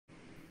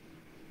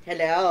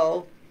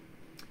Hello.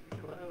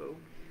 Hello.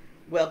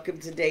 Welcome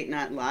to Date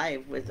Night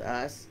Live with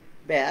us,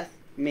 Beth,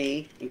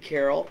 me, and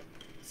Carol.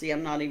 See,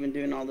 I'm not even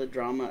doing all the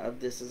drama of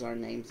this is our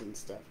names and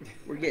stuff.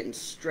 We're getting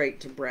straight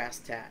to brass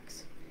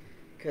tacks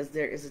because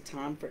there is a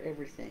time for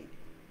everything.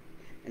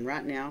 And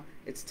right now,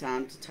 it's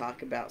time to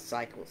talk about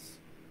cycles.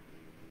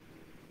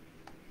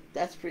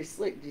 That's pretty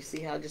slick. Do you see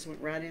how I just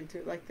went right into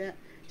it like that?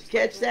 Did you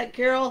catch that,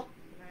 Carol?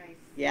 Nice.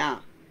 Yeah,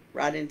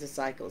 right into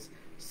cycles.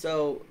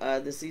 So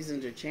the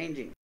seasons are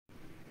changing,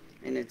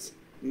 and it's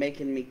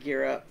making me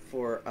gear up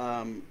for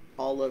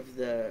all of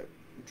the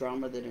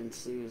drama that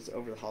ensues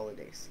over the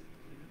holidays.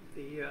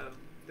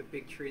 The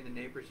big tree in the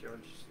neighbor's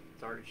yard just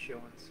started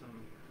showing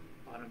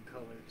some autumn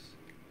colors.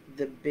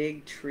 The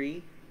big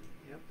tree.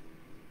 Yep.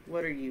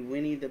 What are you,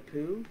 Winnie the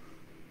Pooh?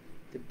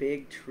 The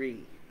big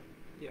tree.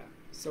 Yeah.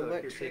 So if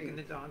what you're tree? taking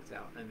the dogs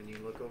out and then you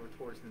look over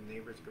towards the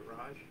neighbor's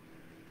garage,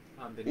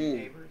 the new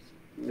neighbors,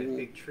 the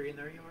big tree in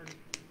their yard,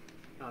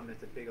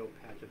 it's a big old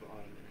patch of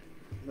autumn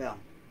in it. Well,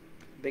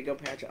 big old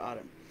patch of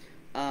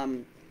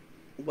autumn.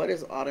 What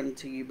is autumn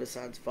to you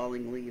besides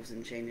falling leaves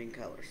and changing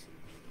colors?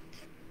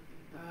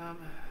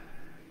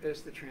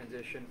 It's the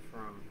transition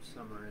from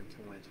summer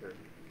into winter.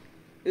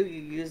 Ooh,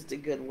 you used a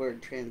good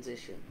word,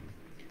 transition.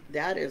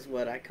 That is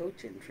what I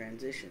coach in,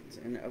 transitions,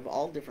 and of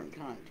all different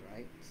kinds,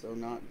 right? So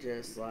not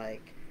just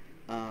like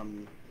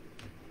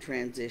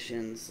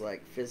transitions,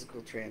 like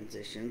physical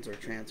transitions or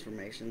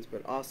transformations,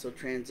 but also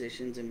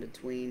transitions in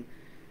between,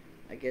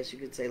 I guess you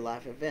could say,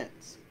 life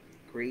events,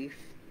 grief,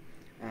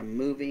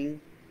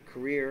 moving,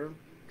 career,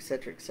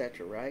 etc.,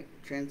 right?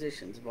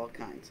 Transitions of all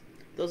kinds.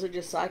 Those are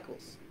just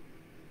cycles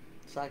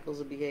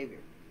of behavior,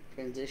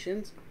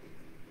 transitions.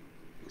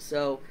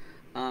 So,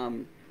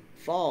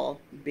 fall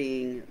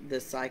being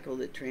the cycle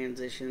that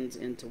transitions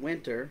into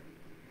winter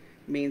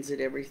means that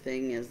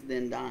everything is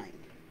then dying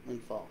in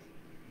fall.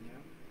 Yeah,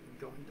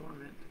 going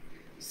dormant.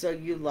 So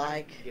you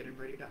like getting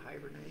ready to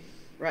hibernate.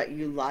 Right,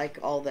 you like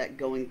all that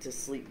going to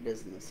sleep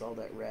business, all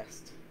that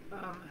rest.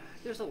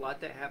 There's a lot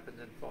that happens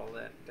in fall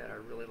that I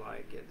really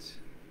like. It's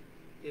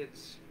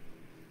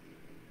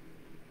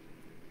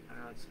I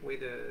don't know, it's the way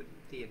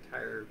the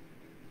entire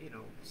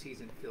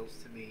season feels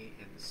to me,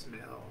 and the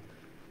smell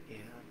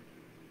and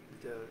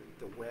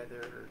the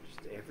weather,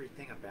 just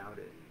everything about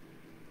it.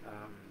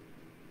 Um,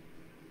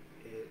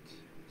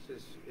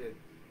 it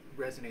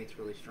resonates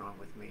really strong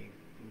with me,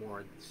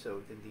 more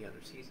so than the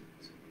other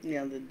seasons.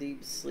 Yeah, the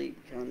deep sleep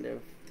kind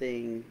of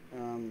thing,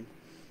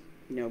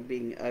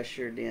 being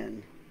ushered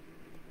in.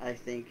 I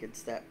think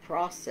it's that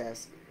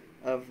process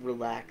of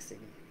relaxing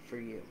for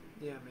you.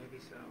 Yeah,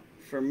 maybe so.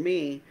 For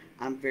me,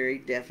 I'm very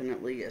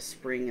definitely a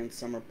spring and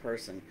summer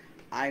person.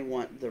 I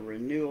want the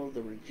renewal,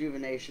 the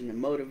rejuvenation, the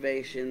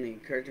motivation, the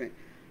encouragement.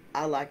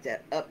 I like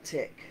that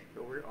uptick.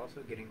 But we're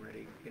also going to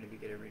be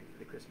getting ready for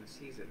the Christmas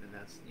season, and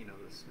that's the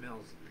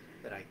smells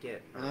that I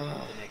get.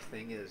 Oh. The next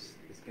thing is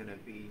going to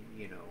be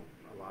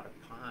a lot of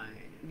pine.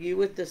 You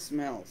with the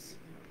smells.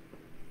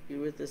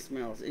 You with the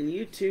smells. And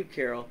you too,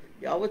 Carol.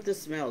 Y'all with the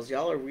smells.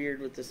 Y'all are weird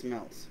with the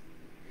smells.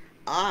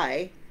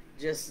 I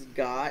just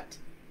got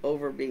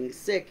over being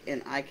sick,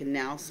 and I can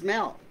now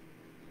smell.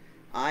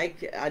 I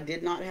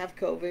did not have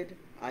COVID.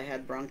 I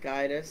had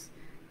bronchitis,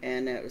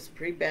 and it was a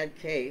pretty bad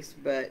case,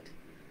 but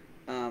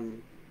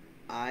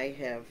I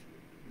have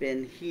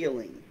been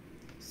healing.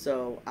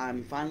 So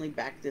I'm finally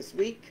back this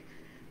week,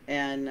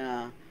 and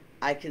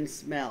I can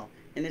smell.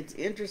 And it's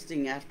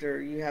interesting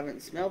after you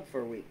haven't smelled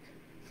for a week.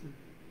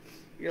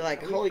 You're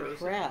like, holy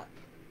crap.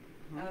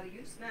 Huh? Oh,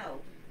 you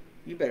smelled.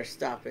 You better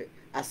stop it.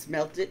 I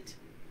smelt it.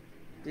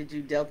 Did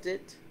you dealt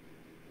it?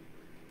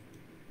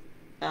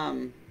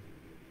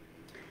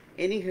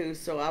 Anywho,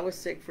 so I was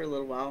sick for a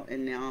little while,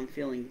 and now I'm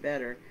feeling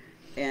better.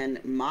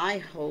 And my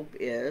hope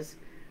is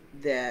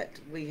that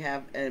we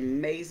have an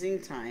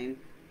amazing time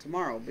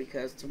tomorrow,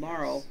 because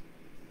tomorrow... Yes.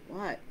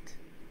 What?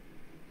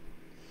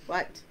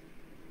 What?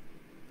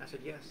 I said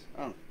yes.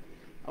 Oh,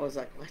 I was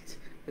like, what?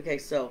 Okay,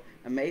 so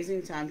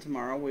amazing time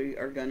tomorrow. We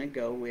are going to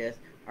go with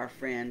our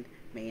friend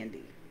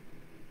Mandy.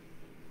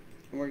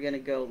 And we're going to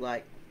go,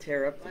 like,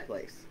 tear up the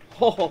place.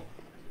 Oh!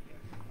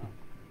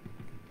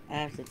 I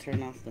have to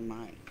turn off the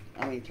mic.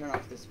 Turn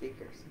off the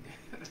speakers.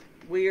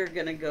 We are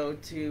going to go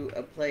to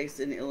a place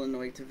in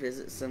Illinois to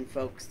visit some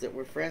folks that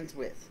we're friends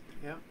with.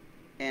 Yeah.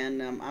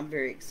 And I'm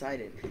very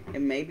excited.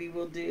 And maybe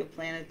we'll do a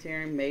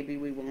planetarium. Maybe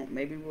we won't.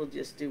 Maybe we'll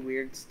just do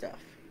weird stuff.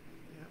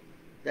 Yeah.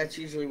 That's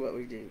usually what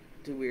we do.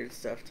 Do weird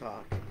stuff,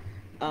 talk.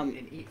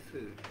 And eat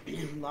food.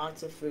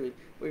 Lots of food.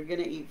 We're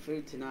going to eat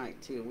food tonight,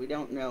 too. We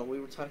don't know. We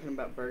were talking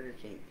about Burger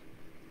King.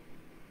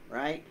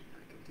 Right?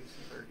 I could do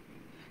some Burger King.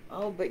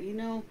 Oh, but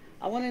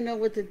I want to know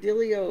what the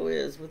dealio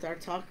is with our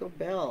Taco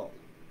Bell.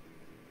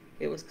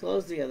 It was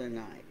closed the other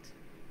night.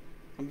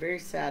 I'm very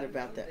sad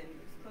about that. It was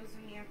closed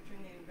in the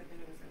afternoon, but then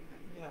it was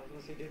open. Yeah,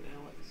 unless they did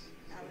Alex.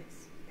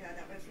 Alex, yeah,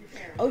 that was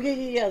repaired. Oh,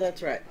 yeah,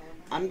 that's right.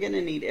 I'm going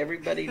to need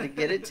everybody to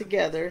get it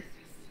together.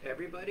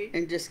 Everybody?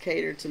 And just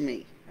cater to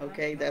me.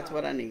 Okay, that's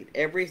what I need.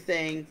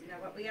 Everything. You know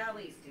what we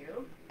always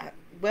do?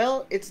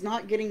 Well, it's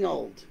not getting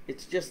old.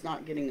 It's just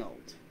not getting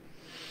old.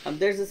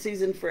 There's a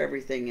season for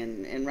everything,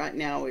 and right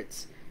now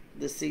it's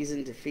the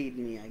season to feed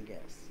me, I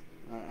guess.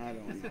 I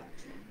don't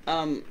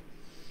know.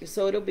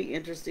 So it'll be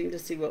interesting to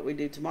see what we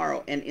do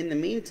tomorrow. And in the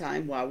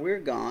meantime, while we're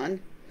gone,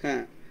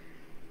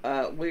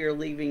 we are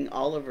leaving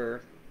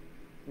Oliver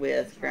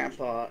with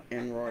Grandpa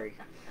and Rory.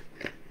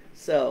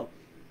 So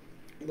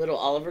little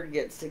Oliver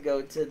gets to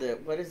go to the,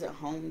 what is it,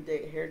 Home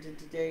Day,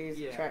 Heritage Days,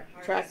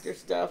 tractor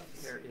stuff.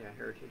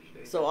 Heritage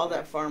Days. So all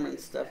that farming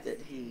stuff that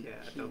he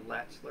the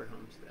Latzler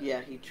homestead.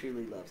 Yeah, he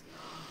truly loves.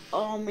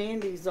 Oh,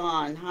 Mandy's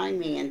on. Hi,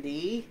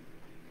 Mandy.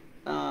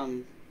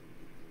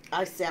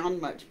 I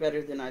sound much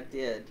better than I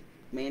did.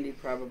 Mandy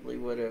probably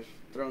would have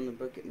thrown the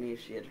book at me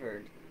if she had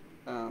heard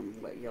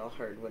what y'all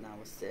heard when I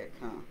was sick,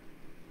 huh?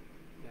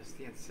 Yes,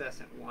 the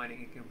incessant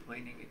whining and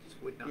complaining, it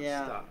just would not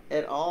Yeah, stop.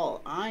 at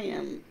all. I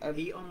am...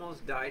 He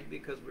almost died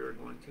because we were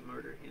going to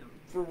murder him.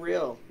 For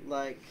real,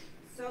 like...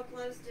 So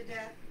close to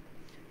death.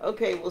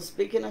 Okay, well,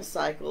 speaking of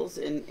cycles,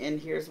 and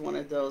here's one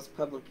of those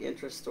public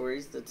interest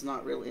stories that's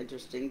not real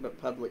interesting, but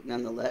public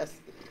nonetheless.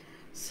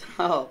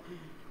 So,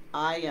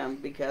 I am,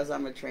 because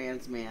I'm a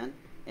trans man,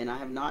 and I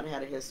have not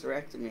had a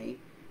hysterectomy,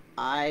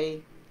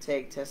 I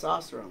take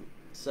testosterone.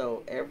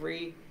 So,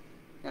 every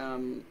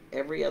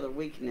other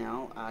week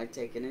now, I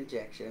take an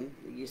injection.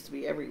 It used to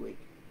be every week.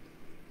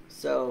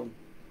 So,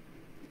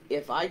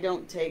 if I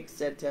don't take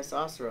said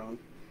testosterone,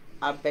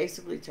 I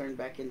basically turn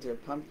back into a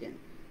pumpkin.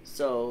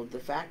 So the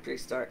factory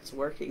starts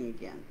working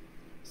again.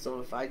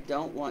 So if I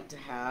don't want to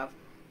have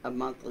a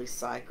monthly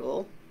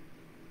cycle,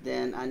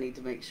 then I need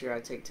to make sure I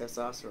take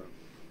testosterone.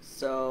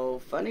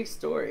 So, funny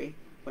story,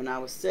 when I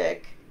was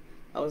sick,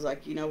 I was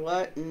like, you know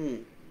what?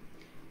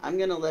 I'm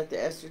going to let the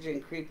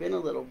estrogen creep in a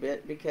little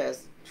bit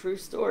because, true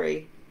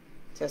story,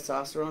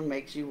 testosterone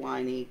makes you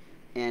whiny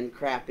and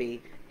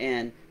crappy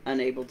and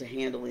unable to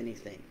handle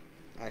anything.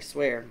 I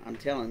swear, I'm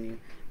telling you.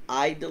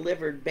 I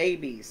delivered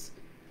babies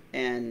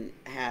and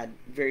had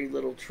very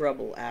little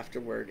trouble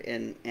afterward,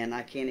 and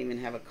I can't even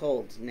have a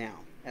cold now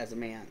as a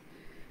man.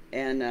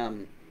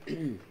 And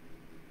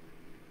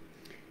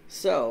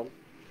so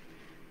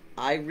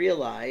I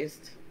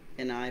realized,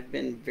 and I've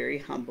been very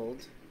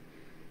humbled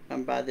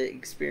by the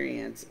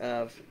experience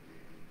of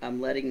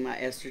letting my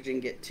estrogen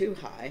get too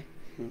high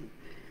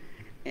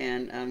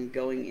and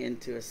going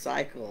into a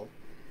cycle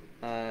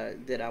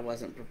that I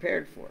wasn't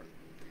prepared for.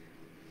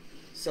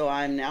 So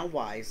I'm now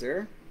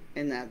wiser.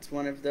 And that's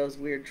one of those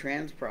weird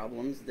trans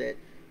problems that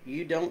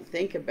you don't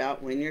think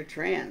about when you're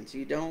trans.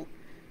 You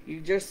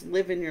just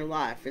live in your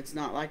life. It's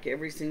not like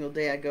every single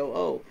day I go,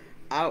 oh,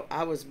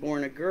 I was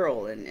born a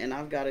girl and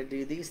I've got to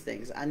do these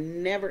things. I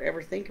never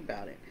ever think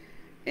about it.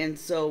 And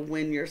so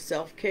when your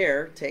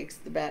self-care takes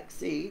the back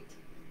seat,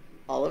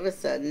 all of a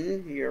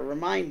sudden you're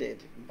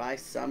reminded by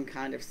some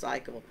kind of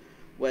cycle,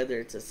 whether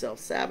it's a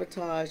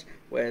self-sabotage,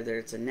 whether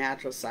it's a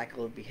natural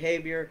cycle of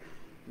behavior,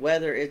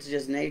 whether it's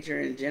just nature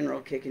in general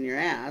kicking your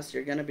ass,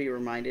 you're going to be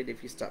reminded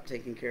if you stop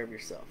taking care of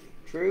yourself.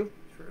 True?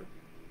 True.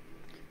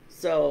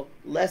 So,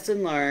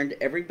 lesson learned,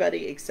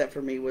 everybody except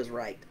for me was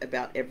right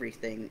about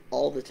everything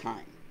all the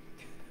time.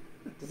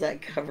 Does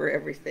that cover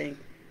everything?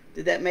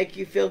 Did that make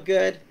you feel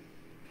good?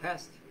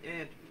 Past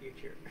and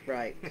future.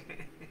 Right.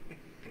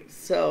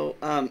 So,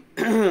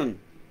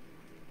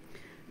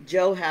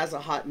 Joe has a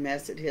hot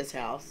mess at his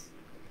house.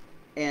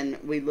 And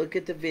we look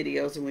at the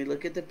videos and we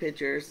look at the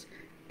pictures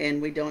and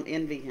we don't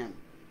envy him.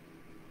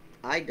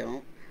 I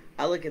don't.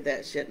 I look at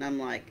that shit and I'm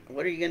like,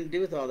 what are you going to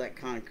do with all that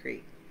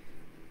concrete?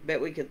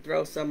 Bet we could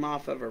throw some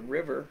off of a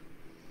river.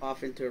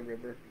 Off into a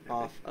river.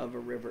 Off of a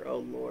river. Oh,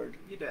 Lord.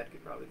 Your dad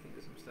could probably think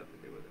of some stuff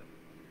to do with it.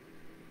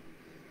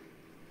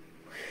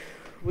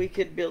 We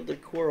could build a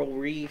coral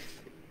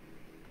reef.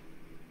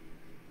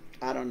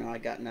 I don't know. I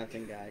got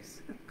nothing,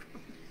 guys.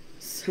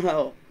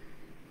 So,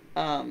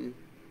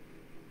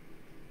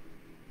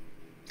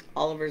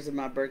 Oliver's and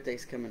my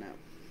birthday's coming up.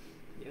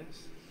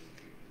 Yes.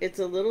 It's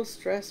a little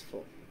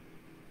stressful.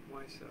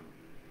 Why so?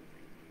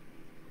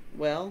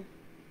 Well,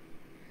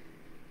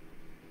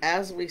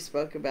 as we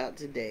spoke about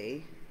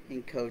today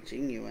in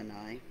coaching, you and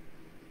I,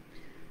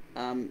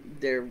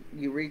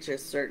 you reach a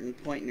certain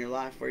point in your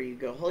life where you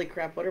go, holy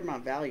crap, what are my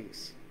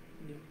values?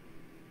 Yeah.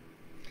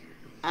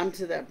 I'm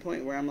to that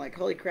point where I'm like,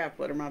 holy crap,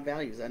 what are my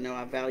values? I know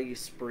I value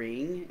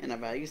spring and I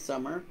value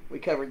summer. We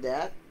covered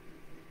that.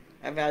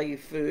 I value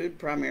food,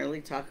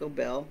 primarily Taco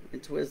Bell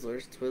and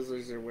Twizzlers.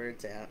 Twizzlers are where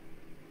it's at.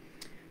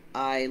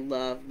 I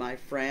love my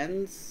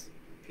friends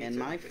and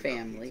my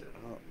family.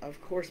 Oh,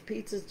 of course,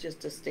 pizza's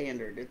just a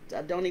standard.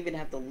 I don't even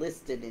have to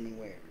list it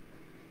anywhere.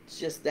 It's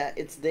just that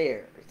it's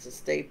there. It's a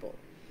staple.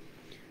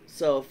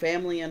 So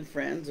family and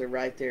friends are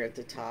right there at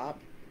the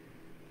top.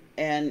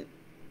 And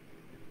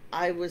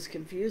I was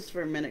confused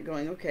for a minute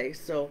going, okay,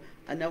 so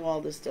I know all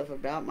this stuff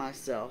about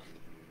myself.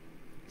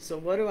 So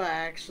what do I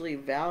actually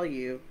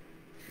value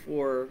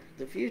for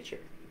the future?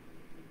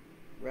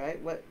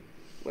 Right? What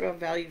do I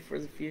value for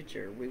the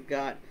future? We've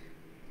got,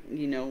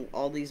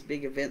 all these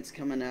big events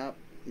coming up.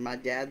 My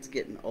dad's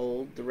getting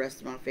old. The rest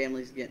of my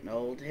family's getting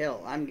old.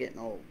 Hell, I'm getting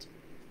old.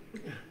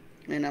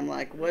 And I'm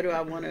like, what do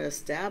I want to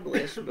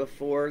establish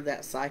before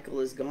that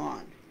cycle is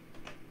gone?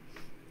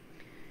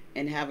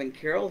 And having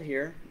Carol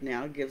here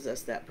now gives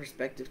us that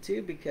perspective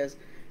too, because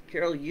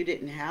Carol, you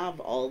didn't have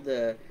all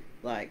the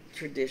like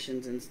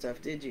traditions and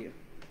stuff, did you?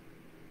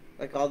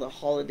 Like all the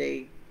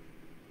holiday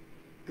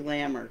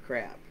glamour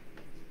crap.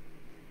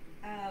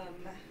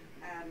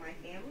 My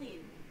family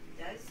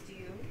does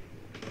do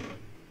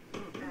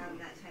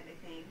that type of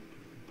thing.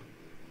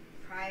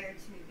 Prior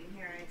to moving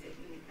here,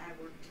 I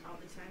worked all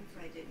the time,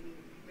 so I didn't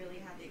really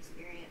have the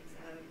experience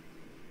of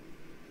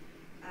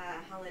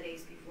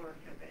holidays before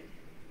COVID.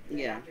 And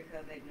then after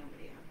COVID,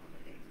 nobody had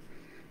holidays.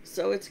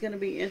 So it's going to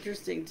be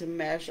interesting to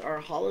mesh our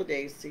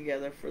holidays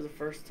together for the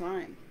first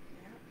time.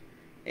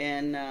 Yeah.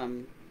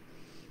 And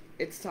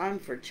it's time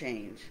for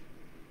change.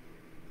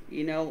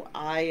 You know,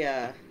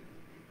 I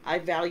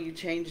value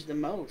change the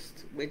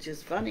most, which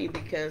is funny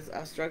because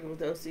I struggle with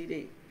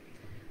OCD.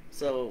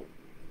 So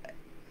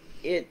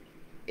it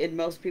in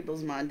most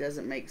people's mind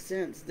doesn't make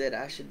sense that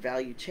I should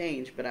value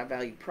change, but I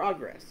value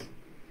progress.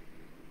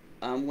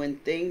 When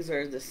things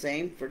are the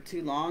same for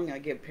too long, I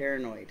get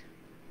paranoid.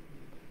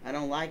 I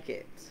don't like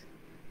it.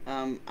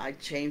 I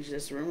change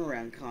this room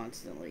around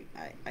constantly.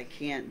 I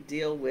can't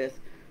deal with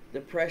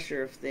the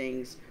pressure of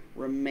things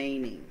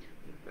remaining.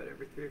 About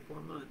every 3 or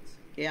 4 months.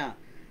 Yeah.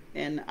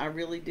 And I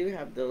really do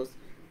have those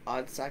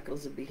odd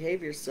cycles of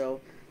behavior,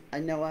 so I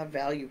know I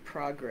value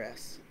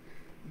progress.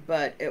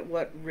 But at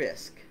what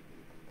risk?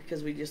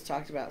 Because we just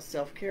talked about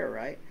self-care,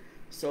 right?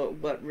 So at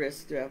what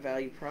risk do I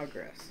value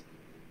progress?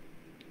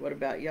 What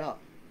about y'all?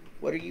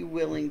 What are you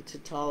willing to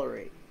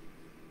tolerate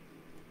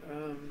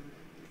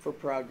for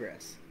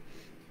progress?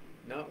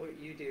 Not what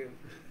you do.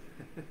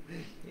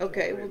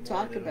 Okay, we'll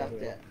talk about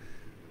that.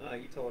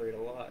 You tolerate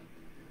a lot.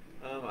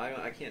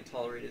 I can't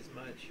tolerate as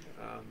much.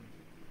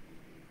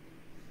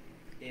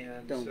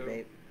 And Don't so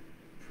vape.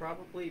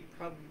 Probably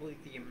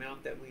the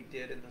amount that we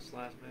did in this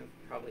last move,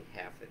 probably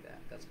half of that.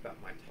 That's about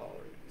my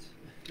tolerance.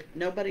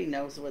 Nobody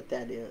knows what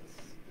that is.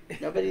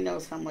 Nobody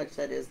knows how much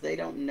that is. They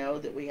don't know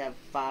that we have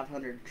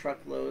 500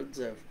 truckloads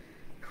of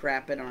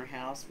crap in our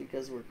house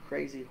because we're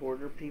crazy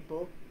hoarder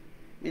people.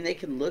 I mean, they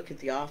can look at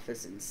the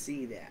office and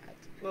see that.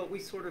 Well, we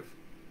sort of,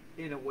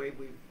 in a way,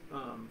 we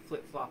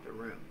flip-flopped a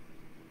room.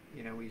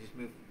 You know, we just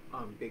moved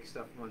big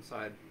stuff from one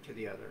side to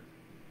the other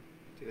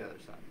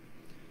side.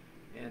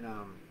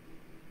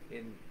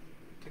 And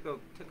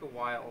took a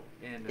while,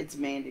 and It's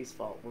Mandy's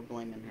fault. We're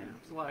blaming yeah, him.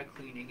 it was a lot of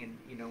cleaning, and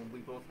we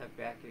both have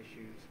back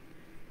issues,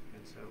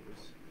 and so it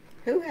was.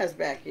 Who has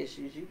back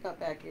issues? You got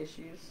back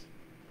issues?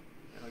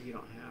 No, you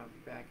don't have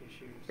back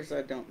issues. Of course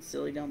I don't.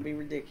 Silly, don't be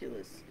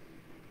ridiculous.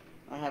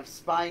 I have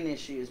spine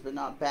issues, but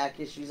not back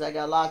issues. I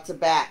got lots of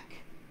back.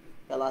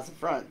 Got lots of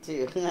front,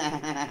 too.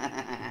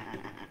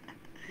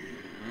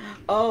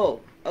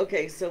 Oh,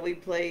 okay, so we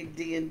played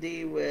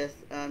D&D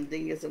with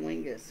Dingus and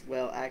Wingus.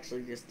 Well,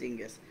 actually just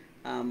Dingus.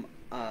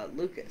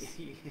 Lucas.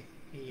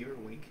 You're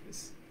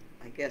Winkus.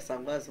 I guess I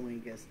was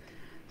Wingus.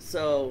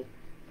 So,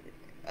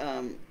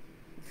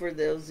 for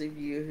those of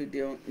you who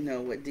don't know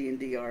what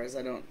D&D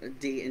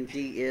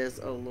D&D is,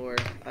 oh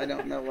Lord, I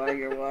don't know why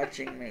you're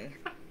watching me.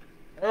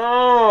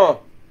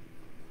 Oh!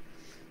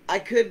 I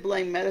could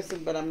blame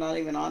medicine, but I'm not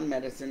even on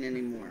medicine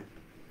anymore.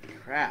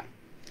 Crap.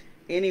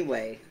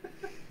 Anyway,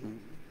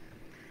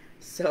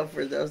 so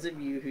for those of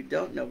you who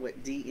don't know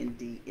what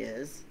D&D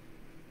is,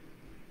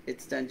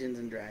 it's Dungeons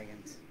and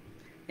Dragons.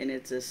 And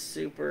it's a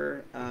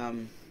super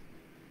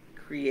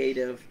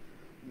creative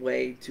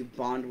way to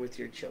bond with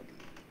your children.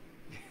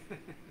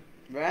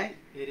 Right?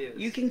 It is.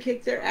 You can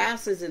kick their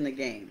asses in the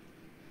game.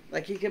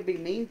 Like, you can be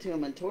mean to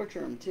them and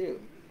torture them, too.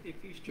 If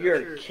you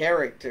Your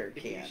character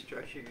if can. you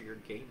structure your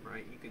game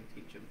right, you can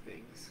teach them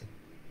things.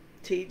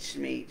 Teach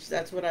me.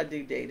 That's what I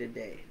do day to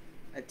day.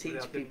 I teach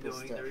Without people them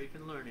knowing stuff. they're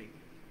even learning.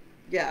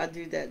 Yeah, I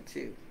do that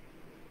too.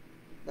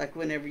 Like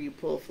whenever you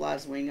pull a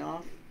fly's wing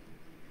off,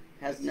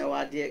 has no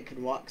idea it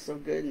can walk so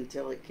good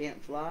until it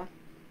can't fly.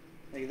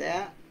 Like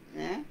that.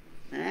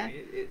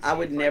 I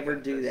would seems never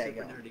like do a that,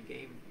 super y'all. nerdy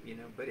game,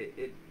 but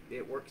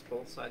it works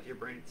both sides of your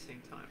brain at the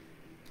same time.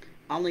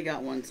 I only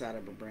got one side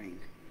of a brain.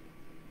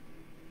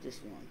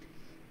 Just one.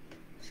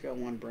 Just got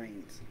one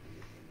brains.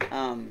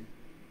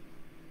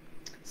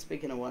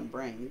 Speaking of one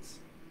brains,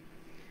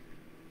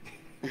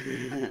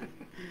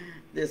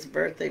 this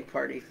birthday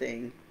party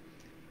thing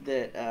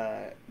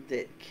that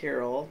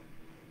Carol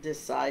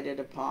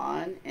decided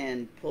upon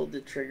and pulled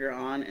the trigger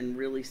on and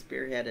really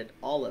spearheaded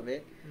all of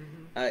it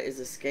is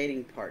a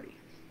skating party.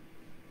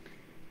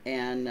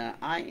 And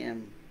I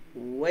am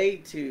way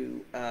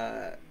too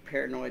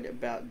paranoid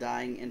about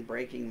dying and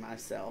breaking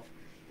myself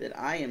that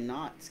I am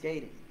not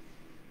skating.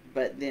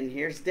 But then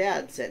here's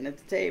Dad sitting at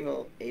the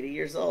table, 80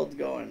 years old,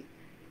 going,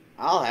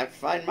 I'll have to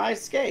find my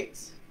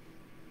skates.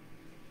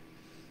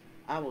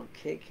 I will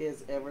kick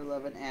his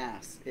ever-loving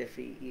ass if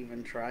he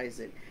even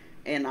tries it.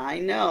 And I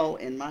know,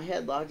 in my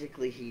head,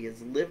 logically, he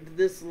has lived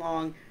this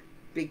long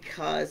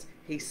because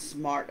he's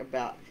smart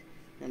about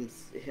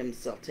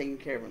himself, taking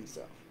care of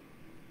himself.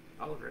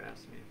 Oliver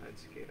asked me if I'd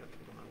skate up to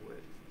him, I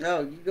would. No,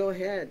 you go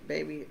ahead,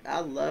 baby.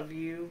 I love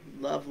you.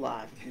 Love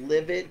life.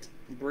 Live it,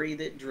 breathe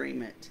it,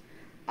 dream it.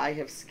 I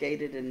have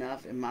skated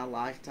enough in my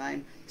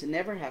lifetime to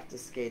never have to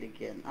skate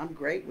again. I'm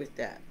great with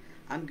that.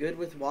 I'm good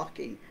with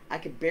walking. I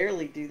could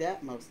barely do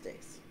that most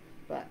days.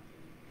 But,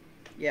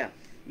 yeah,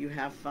 you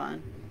have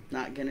fun.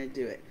 Not going to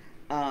do it.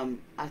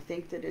 I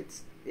think that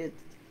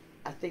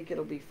I think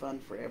it'll be fun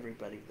for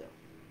everybody,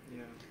 though.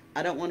 Yeah.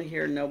 I don't want to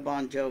hear no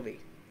Bon Jovi.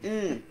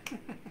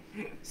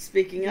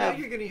 Speaking of,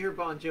 you're gonna hear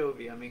Bon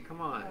Jovi. I mean, come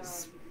on.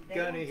 They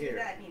Gonna don't hear. do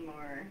that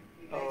anymore.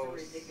 You guys are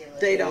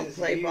ridiculous. They don't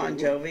play Bon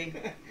Jovi.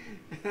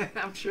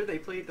 I'm sure they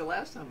played the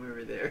last time we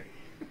were there.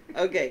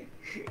 Okay,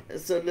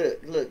 so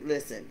look,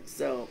 listen.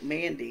 So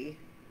Mandy,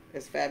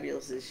 as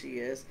fabulous as she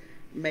is,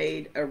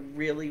 made a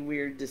really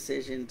weird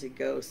decision to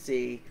go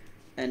see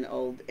an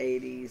old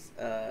 80s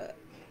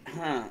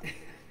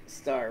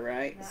star,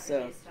 right? Not So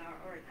really a star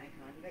or an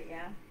icon, but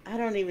yeah. I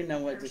don't even know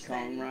what to call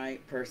him,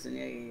 right? Person,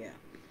 yeah.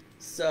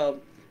 So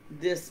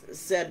this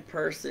said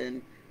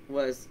person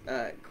was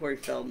Corey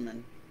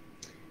Feldman.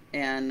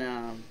 And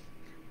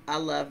I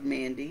love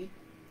Mandy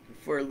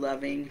for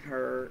loving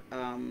her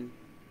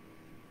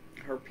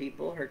her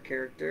people, her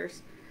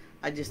characters.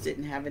 I just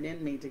didn't have it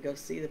in me to go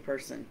see the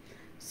person.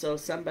 So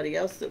somebody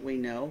else that we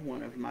know,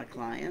 one of my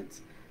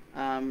clients,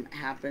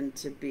 happened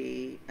to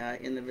be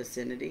in the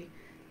vicinity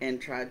and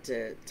tried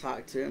to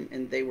talk to him,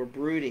 and they were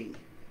brooding,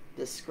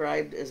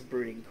 described as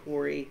brooding.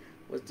 Corey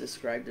was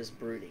described as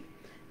brooding.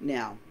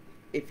 Now,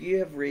 if you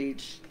have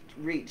reached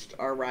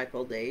our ripe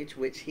old age,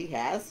 which he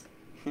has,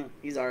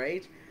 he's our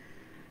age,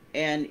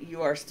 and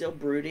you are still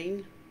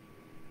brooding,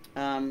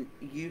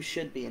 you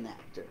should be an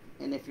actor.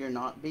 And if you're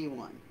not, be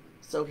one.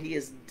 So he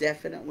is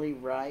definitely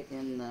right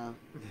in the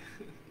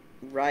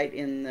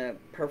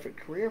perfect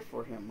career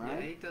for him, right?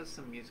 Yeah, he does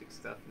some music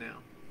stuff now.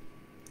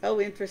 Oh,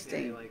 Yeah,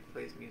 interesting. he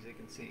plays music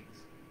and sings.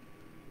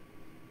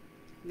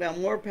 Well,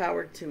 more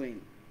power to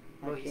him.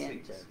 Well, I he can't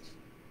sings. judge.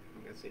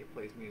 I'm gonna say he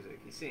plays music.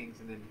 He sings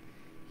and then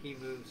he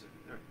moves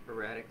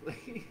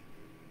erratically.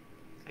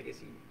 I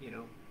guess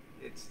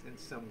it's in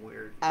some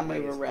weird. I way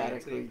move it's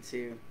erratically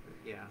dancing. too.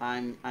 Yeah.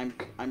 I'm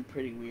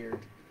pretty weird,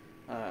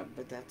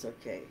 but that's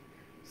okay.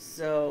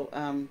 So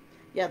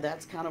yeah,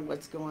 that's kind of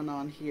what's going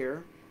on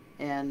here,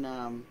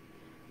 and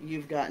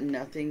you've got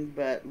nothing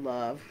but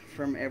love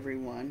from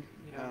everyone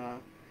Yeah.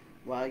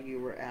 while you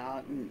were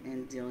out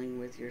and dealing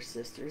with your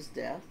sister's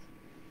death.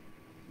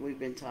 We've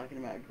been talking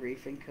about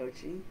grief and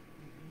coaching,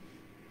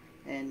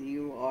 and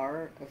you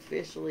are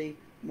officially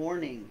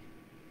mourning.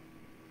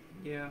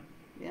 Yeah.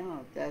 Yeah,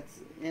 that's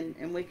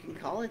and we can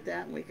call it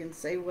that, and we can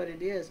say what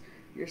it is.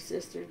 Your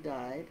sister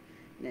died,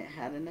 and it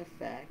had an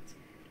effect,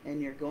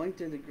 and you're going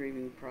through the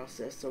grieving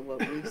process. So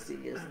what we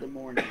see is the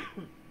mourning,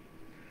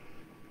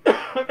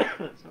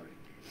 Sorry.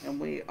 and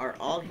we are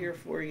all here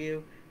for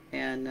you.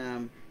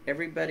 And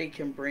everybody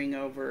can bring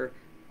over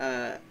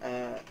a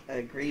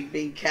green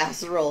bean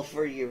casserole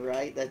for you,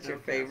 right? That's your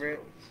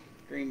favorite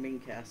green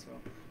bean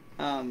casserole.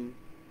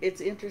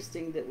 It's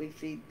interesting that we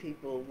feed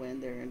people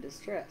when they're in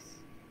distress.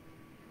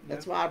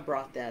 That's why I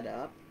brought that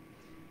up,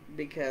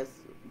 because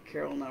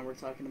Carol and I were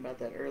talking about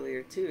that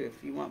earlier too.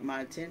 If you want my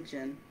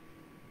attention,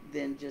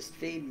 then just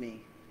feed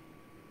me.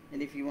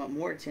 And if you want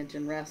more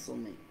attention, wrestle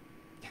me.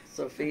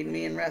 So feed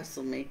me and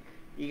wrestle me.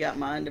 You got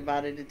my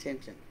undivided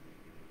attention.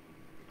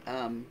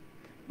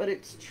 But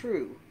it's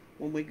true.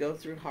 When we go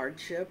through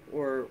hardship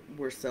or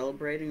we're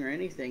celebrating or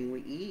anything,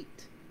 we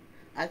eat.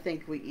 I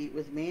think we eat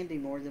with Mandy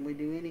more than we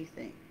do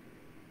anything.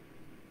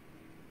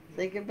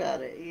 Think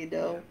about it,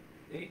 Yeah.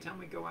 Anytime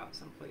we go out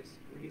someplace,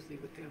 we're usually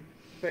with them.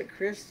 But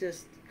Chris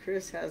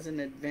has an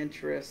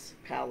adventurous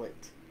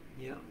palate.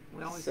 Yeah.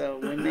 So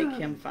we make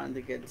him find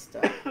the good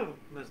stuff.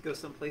 Let's go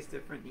someplace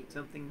different, eat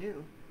something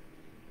new.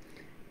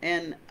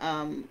 And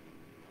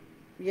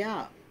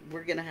yeah,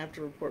 we're gonna have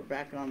to report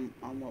back on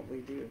what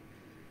we do.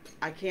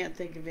 I can't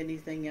think of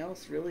anything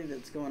else really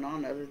that's going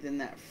on other than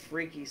that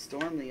freaky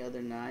storm the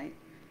other night.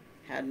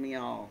 Had me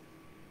all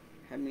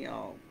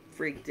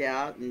freaked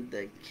out, and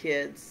the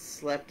kids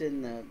slept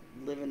in the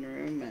living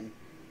room, and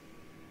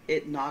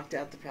it knocked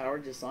out the power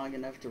just long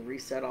enough to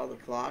reset all the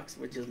clocks,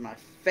 which is my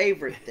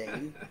favorite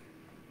thing.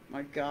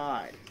 My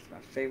God, it's my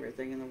favorite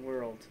thing in the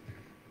world.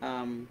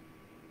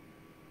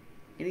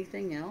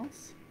 Anything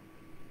else?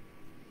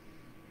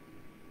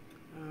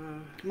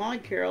 Come on,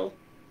 Carol.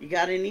 You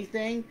got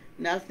anything?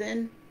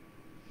 Nothing?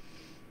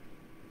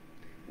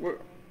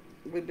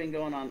 We've been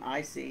going on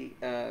icy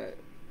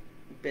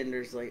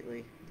benders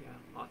lately. Yeah,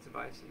 lots of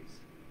ices.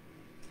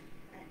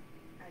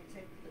 I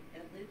took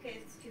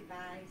Lucas to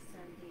buy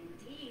some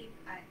D&D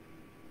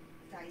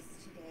dice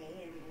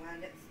today and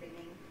wound up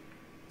spending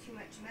too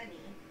much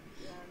money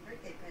on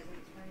birthday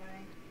presents for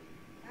my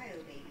bio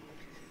baby.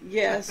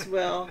 Yes,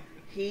 well,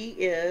 he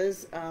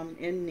is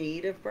in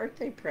need of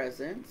birthday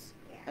presents.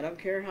 Yeah. I don't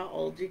care how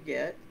old you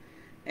get.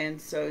 And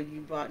so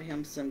you bought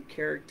him some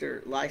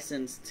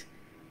licensed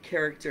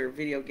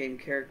video game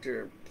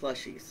character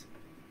plushies.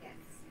 Yes.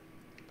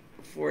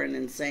 For an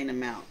insane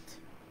amount.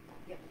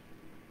 Yep.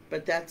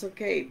 But that's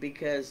okay,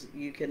 because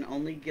you can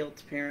only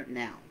guilt parent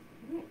now.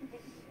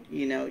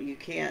 You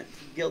can't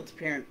guilt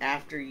parent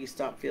after you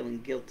stop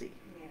feeling guilty.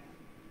 Yeah.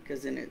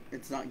 because then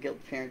it's not guilt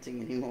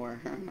parenting anymore.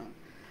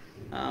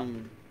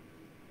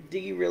 Do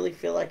you really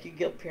feel like you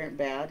guilt parent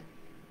bad?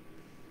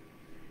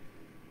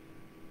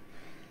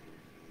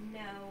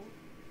 No,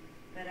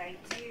 but I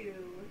do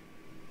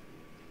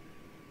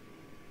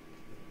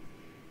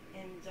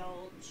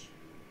indulge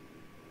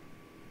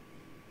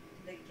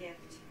the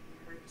gift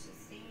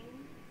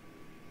purchasing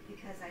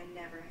because I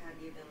never had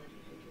the ability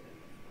to do it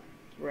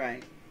before.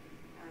 Right.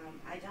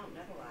 I don't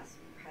know the last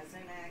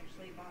present I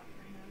actually bought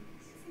for him.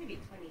 He's going to be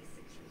 26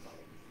 years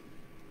old.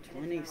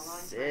 And it's been a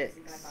long time 26.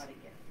 since I bought a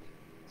gift.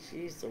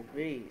 Jeez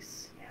Louise.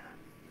 Yeah.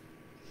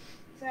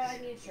 So, I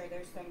mean, sure,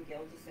 there's some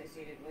guilt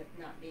associated with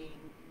not being,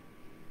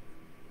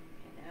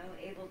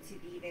 able to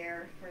be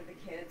there for the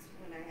kids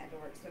when I had to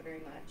work so very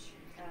much.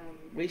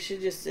 We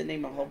should just send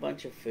him a whole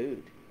bunch of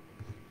food.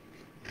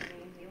 I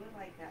mean, he would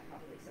like that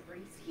probably, except for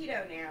he's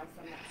keto now,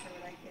 so I'm not sure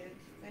what I could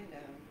send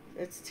him.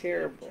 It's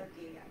terrible. Turkey,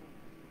 I don't know.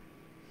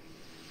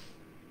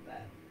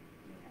 But,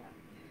 yeah.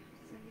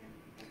 So, yeah,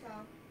 that's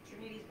all.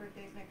 Trinity's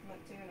birthday's next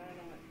month, too, and I don't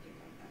know what to do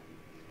about that.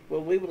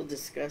 Well, we will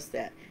discuss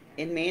that.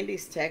 And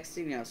Mandy's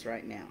texting us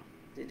right now.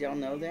 Did y'all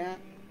know that?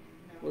 No.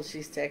 Well,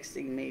 she's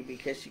texting me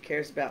because she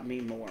cares about me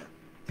more.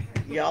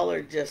 Y'all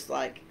are just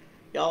like,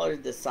 y'all are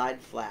the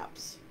side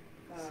flaps.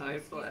 Side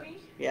Excuse flaps. me?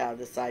 Yeah,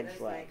 the side Those,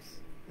 flaps.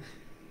 like,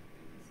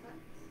 Is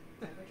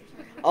that what you're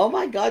talking about? Oh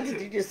my God, did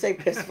you just say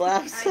piss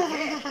flaps? I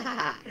did.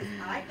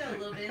 I feel a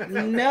little bit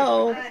insulted.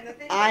 No, I'm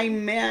offended. I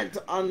meant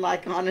on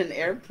an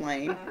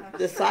airplane,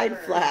 the side Sure.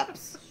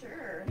 flaps.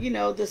 Sure. You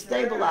know, the Sure.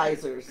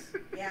 stabilizers.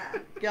 Yeah.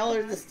 Y'all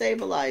are the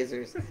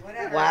stabilizers.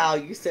 Whatever. Wow,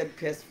 you said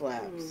piss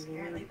flaps.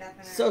 Apparently Beth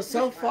and I So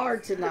are far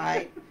flaps.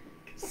 tonight,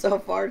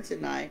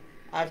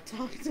 I've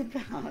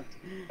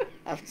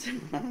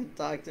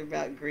talked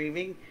about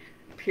grieving,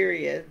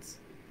 periods,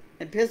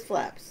 and piss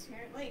flaps.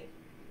 Apparently.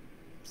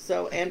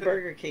 So, and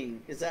Burger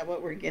King. Is that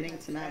what we're getting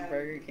Yes, tonight,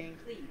 Burger King?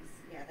 Please.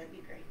 Yeah, that'd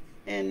be great.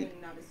 And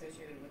not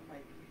associated with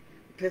like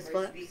piss roast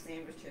flaps? beef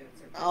sandwiches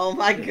or Oh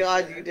my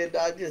God, you did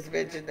not just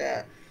mention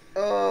that.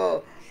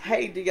 Oh,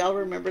 hey, do y'all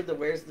remember the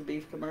Where's the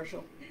Beef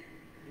commercial?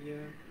 Yeah.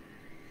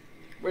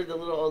 Where the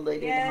little old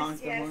lady Yes,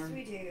 honked the yes, horn?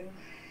 we do.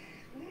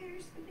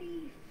 Where's the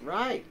beef?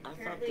 Right. I thought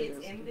Apparently that it's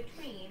was... in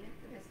between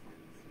the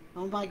biscuits.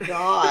 Oh my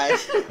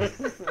gosh.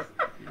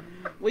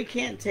 We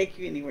can't take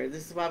you anywhere.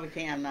 This is why we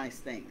can't have nice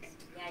things.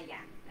 Yeah,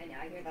 I know.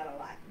 I hear that a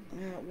lot.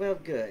 Well,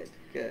 good.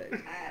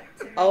 Timothy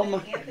Oh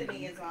my-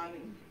 Anthony is on.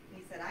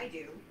 He said, I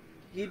do.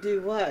 You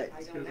do what?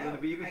 I don't Where's know. the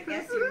beef? I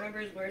guess he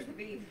remembers Where's the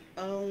Beef.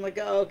 Oh my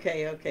God.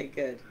 Okay,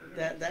 good.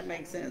 That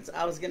makes sense.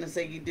 I was gonna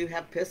say you do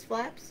have piss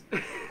flaps.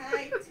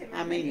 Hi, Timothy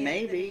I mean,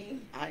 maybe.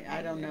 Anthony.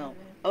 I don't know.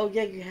 Oh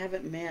yeah, you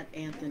haven't met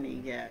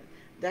Anthony yet.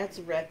 That's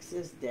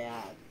Rex's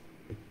dad.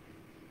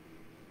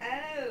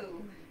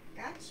 Oh,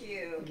 got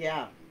you.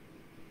 Yeah.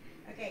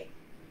 Okay,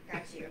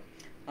 got you.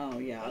 Oh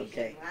yeah. Asian,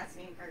 Okay. last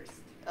name first.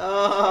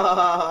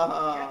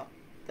 Oh,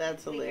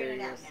 that's Figured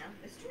it out hilarious. now.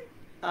 It's true.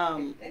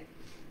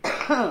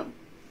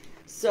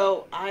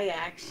 So I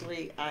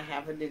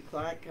have a new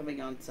client coming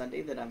on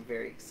Sunday that I'm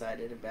very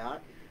excited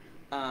about.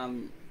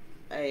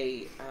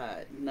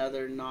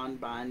 Another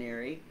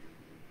non-binary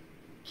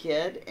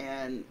kid,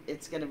 and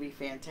it's going to be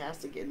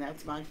fantastic. And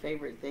that's my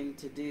favorite thing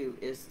to do,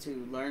 is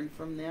to learn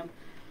from them.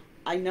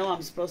 I know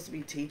I'm supposed to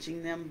be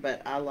teaching them,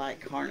 but I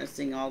like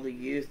harnessing all the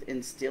youth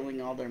and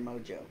stealing all their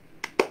mojo.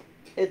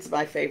 It's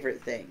my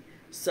favorite thing.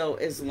 So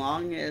as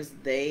long as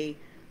they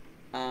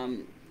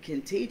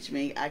can teach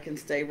me, I can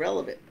stay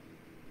relevant.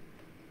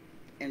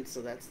 And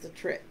so that's the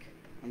trick.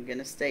 I'm going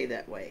to stay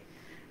that way.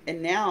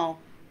 And now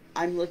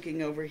I'm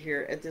looking over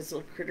here at this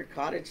little critter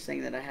cottage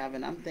thing that I have,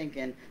 and I'm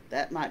thinking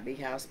that might be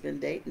how I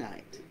spend date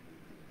night.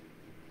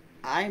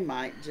 I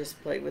might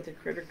just play with a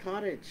critter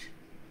cottage.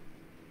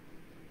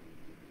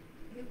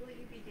 Who will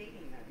you be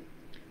dating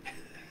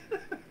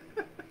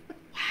then?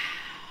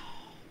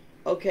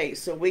 Okay,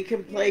 so we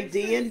can play You're so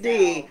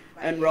D&D self,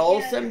 and like, roll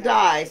yeah, some yeah.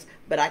 dice,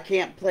 but I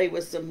can't play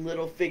with some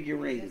little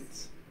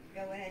figurines.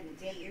 Go ahead and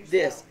date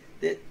yourself.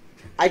 That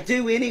I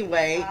do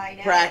anyway, I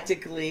know.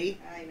 practically.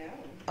 I know.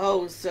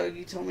 Oh, so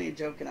you told me a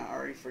joke and I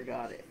already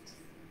forgot it.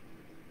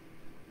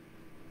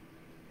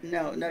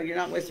 No, you're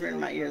not whispering in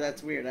my ear.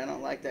 That's weird. I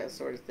don't like that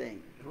sort of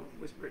thing. Don't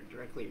whisper it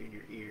directly in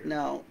your ear.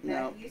 No.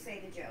 You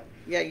say the joke.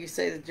 Yeah, you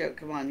say the joke.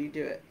 Come on, you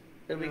do it.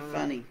 It'll be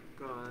funny.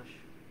 Gosh.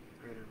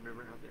 I gotta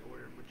remember how that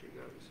order in which it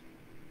goes.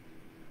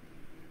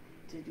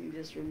 Did you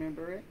just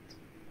remember it?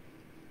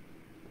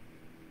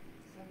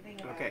 Something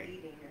about Okay.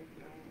 eating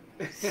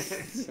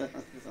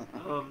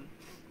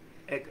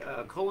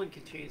A colon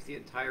can change the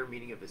entire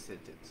meaning of a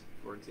sentence.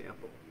 For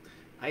example,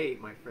 I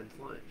ate my friend's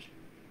lunch,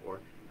 or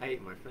I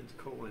ate my friend's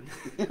colon.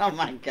 Oh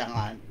my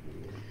God.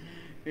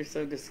 You're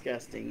so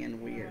disgusting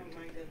and weird. Oh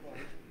my good Lord.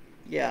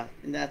 Yeah,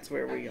 and that's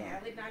where we Okay, are.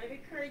 I would not have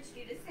encouraged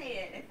you to say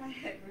it if I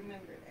had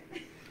remembered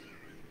it.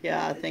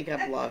 Yeah, I think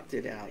I blocked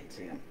it out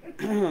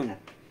too.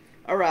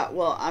 All right,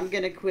 well, I'm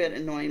going to quit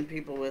annoying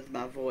people with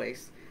my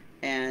voice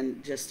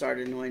and just start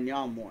annoying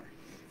y'all more.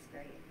 That's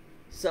great.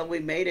 So we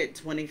made it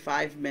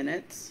 25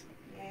 minutes.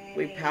 Yay.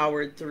 We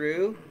powered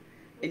through.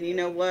 And you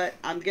know what?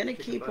 I'm going to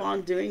Chicken keep butt.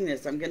 on doing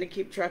this. I'm going to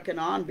keep trucking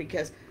on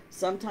because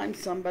sometimes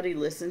somebody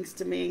listens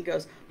to me and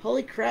goes,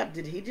 holy crap,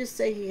 did he just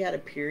say he had a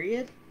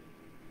period?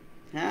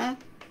 Huh?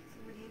 So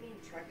what do you mean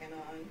trucking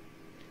on?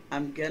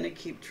 I'm going to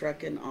keep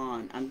trucking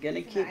on. I'm going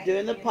to keep Tonight,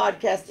 doing the you're gonna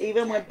podcast keep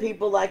even when trucking?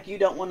 people like you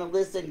don't want to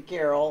listen,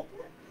 Carol.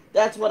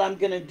 That's what I'm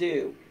going to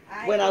do.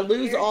 When I think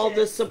lose you're all the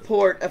just-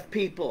 support of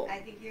people. I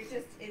think you're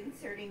just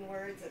inserting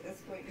words at this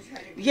point to try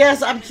to.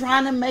 Yes, I'm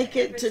trying to make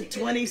it But to you get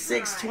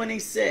 26, time.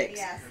 26.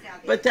 Yes, now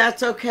the- But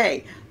that's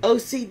okay.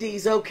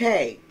 OCD's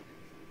okay.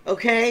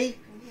 Okay?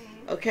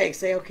 Mhm. Okay,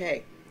 say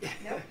okay.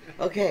 Nope.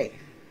 Okay.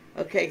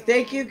 Okay,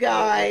 thank you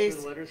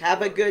guys.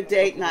 Have a good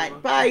date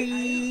night.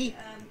 Bye.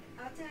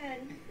 All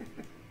done.